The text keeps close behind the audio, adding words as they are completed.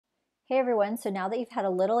Hey everyone, so now that you've had a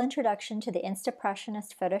little introduction to the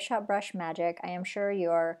Instapressionist Photoshop brush magic, I am sure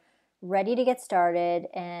you're ready to get started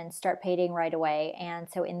and start painting right away. And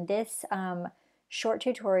so in this short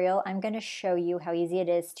tutorial, I'm going to show you how easy it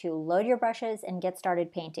is to load your brushes and get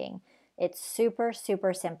started painting. It's super,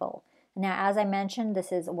 super simple. Now, as I mentioned,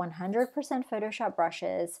 this is 100% Photoshop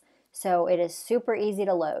brushes, so it is super easy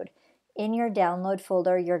to load. In your download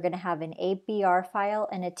folder, you're going to have an ABR file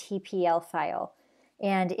and a TPL file.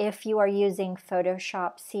 And if you are using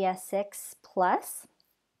Photoshop CS6 Plus,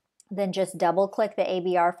 then just double click the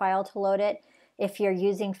ABR file to load it. If you're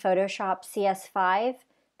using Photoshop CS5,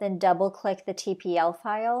 then double click the TPL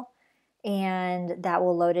file and that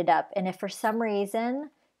will load it up. And if for some reason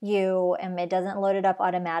it doesn't load it up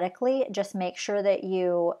automatically, just make sure that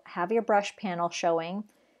you have your brush panel showing.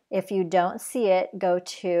 If you don't see it, go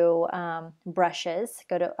to brushes,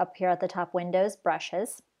 go to up here at the top, Windows,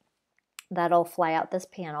 brushes. That'll fly out this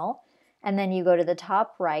panel. And then you go to the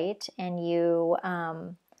top right and you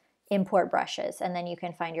import brushes, and then you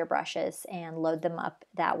can find your brushes and load them up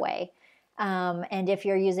that way. And if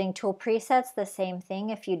you're using tool presets, the same thing.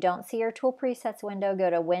 If you don't see your tool presets window, go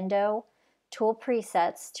to Window, Tool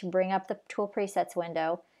Presets to bring up the tool presets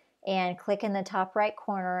window and click in the top right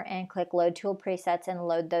corner and click Load Tool Presets and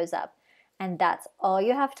load those up. And that's all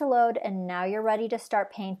you have to load, and now you're ready to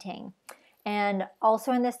start painting. And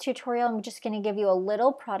also in this tutorial, I'm just going to give you a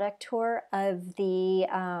little product tour of the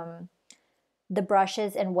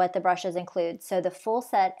brushes and what the brushes include. So the full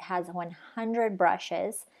set has 100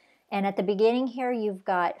 brushes. And at the beginning here, you've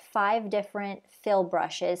got 5 different fill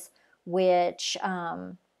brushes, which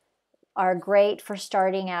are great for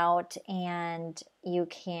starting out, and you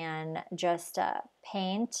can just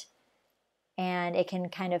paint and it can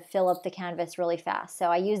kind of fill up the canvas really fast. So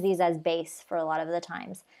I use these as base for a lot of the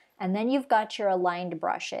times. And then you've got your aligned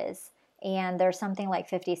brushes, and there's something like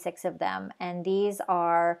 56 of them. And these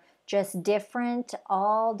are just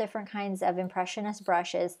all different kinds of impressionist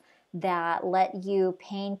brushes that let you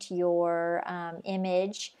paint your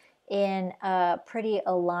image in a pretty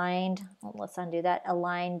aligned, let's undo that,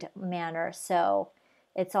 aligned manner. So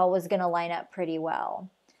it's always going to line up pretty well.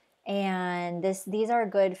 And these are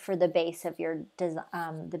good for the base of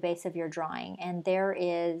your drawing. And there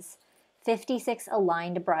is 56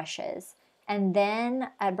 aligned brushes. And then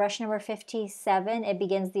at brush number 57, it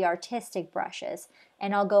begins the artistic brushes.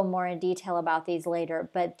 And I'll go more in detail about these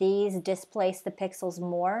later, but these displace the pixels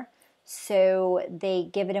more, so they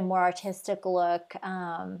give it a more artistic look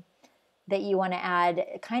that you want to add,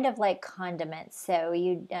 kind of like condiments. So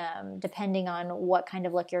you, depending on what kind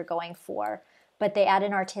of look you're going for, but they add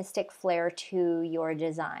an artistic flair to your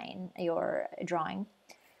design, your drawing.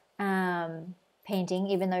 Painting,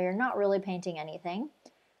 even though you're not really painting anything.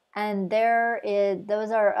 And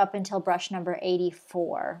those are up until brush number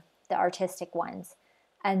 84, the artistic ones.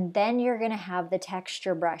 And then you're going to have the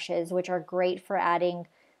texture brushes, which are great for adding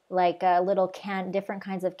like different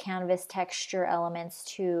kinds of canvas texture elements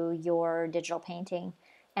to your digital painting.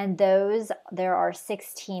 And there are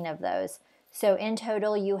 16 of those. So in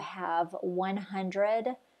total, you have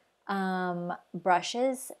 100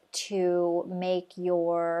 brushes to make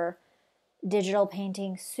your digital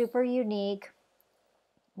painting super unique.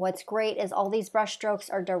 What's great is all these brush strokes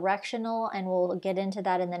are directional, and we'll get into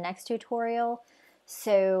that in the next tutorial.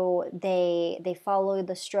 So they follow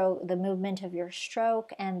the movement of your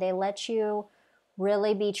stroke, and they let you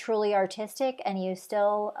really be truly artistic, and you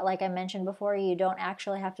still, like I mentioned before, you don't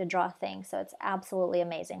actually have to draw things. So it's absolutely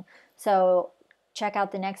amazing. So check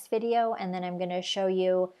out the next video, and then I'm going to show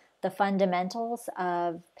you the fundamentals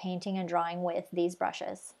of painting and drawing with these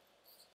brushes.